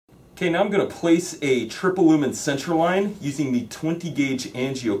Okay, now I'm going to place a triple lumen central line using the 20 gauge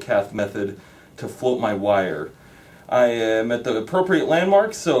angiocath method to float my wire. I am at the appropriate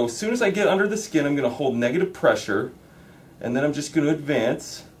landmark, so as soon as I get under the skin, I'm going to hold negative pressure, and then I'm just going to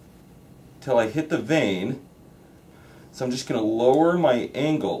advance till I hit the vein. So I'm just going to lower my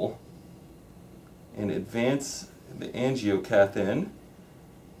angle and advance the angiocath in.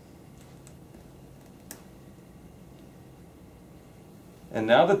 And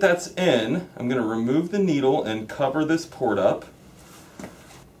now that that's in, I'm going to remove the needle and cover this port up.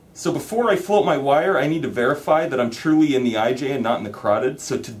 So before I float my wire, I need to verify that I'm truly in the IJ and not in the carotid.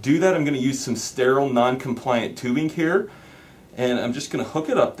 So to do that, I'm going to use some sterile, non-compliant tubing here. And I'm just going to hook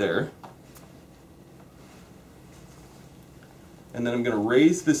it up there. And then I'm going to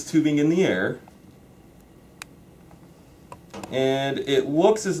raise this tubing in the air. And it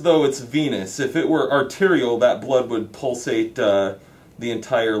looks as though it's venous. If it were arterial, that blood would pulsate the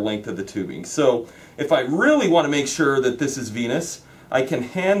entire length of the tubing. So if I really want to make sure that this is venous, I can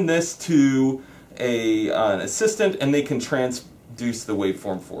hand this to an assistant and they can transduce the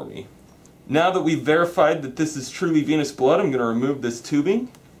waveform for me. Now that we've verified that this is truly venous blood, I'm going to remove this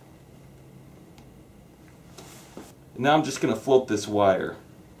tubing. Now I'm just going to float this wire.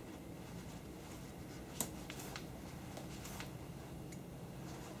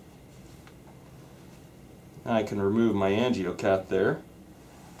 Now I can remove my angiocath there.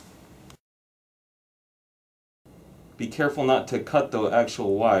 Be careful not to cut the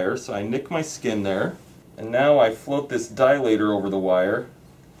actual wire, so I nick my skin there. And now I float this dilator over the wire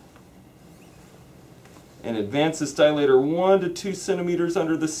and advance this dilator 1 to 2 centimeters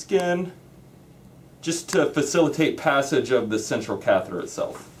under the skin just to facilitate passage of the central catheter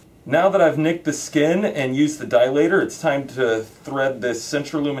itself. Now that I've nicked the skin and used the dilator, it's time to thread this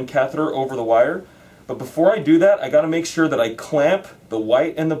central lumen catheter over the wire. But before I do that, I got to make sure that I clamp the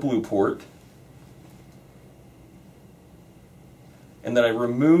white and the blue port, and that I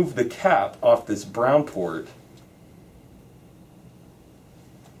remove the cap off this brown port.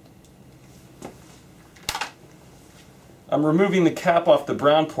 I'm removing the cap off the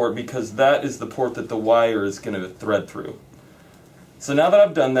brown port because that is the port that the wire is going to thread through. So now that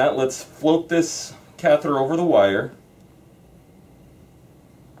I've done that, let's float this catheter over the wire.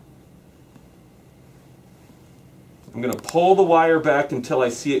 I'm going to pull the wire back until I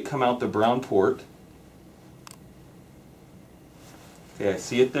see it come out the brown port. Okay, I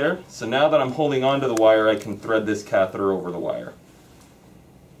see it there. So now that I'm holding onto the wire, I can thread this catheter over the wire.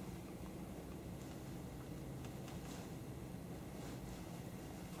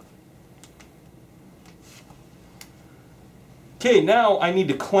 Okay, now I need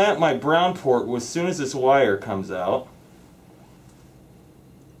to clamp my brown port as soon as this wire comes out.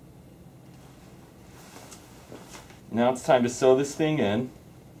 Now it's time to sew this thing in.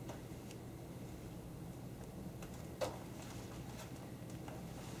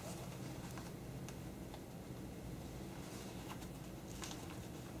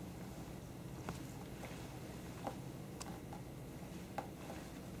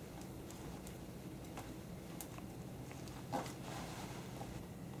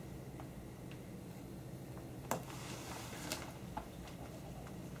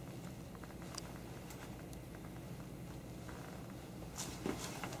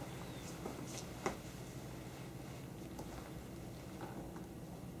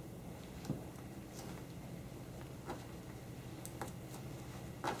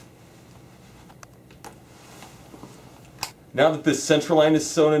 Now that this central line is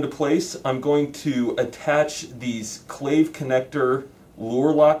sewn into place, I'm going to attach these clave connector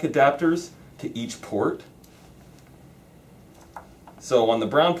lure lock adapters to each port. So on the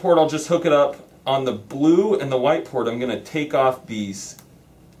brown port, I'll just hook it up. On the blue and the white port, I'm going to take off these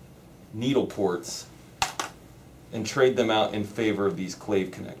needle ports and trade them out in favor of these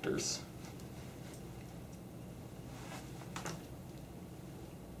clave connectors.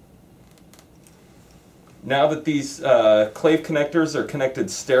 Now that these clave connectors are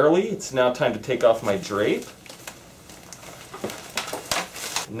connected sterilely, it's now time to take off my drape.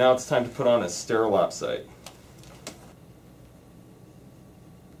 Now it's time to put on a sterile opsite.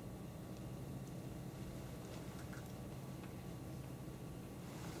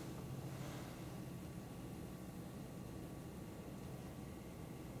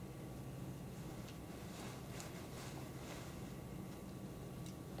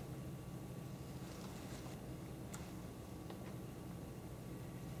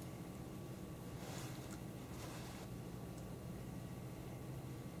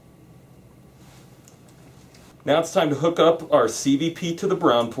 Now it's time to hook up our CVP to the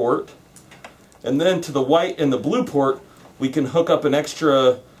brown port, and then to the white and the blue port we can hook up an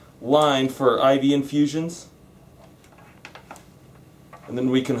extra line for IV infusions. And then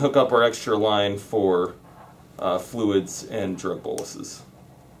we can hook up our extra line for fluids and drug boluses.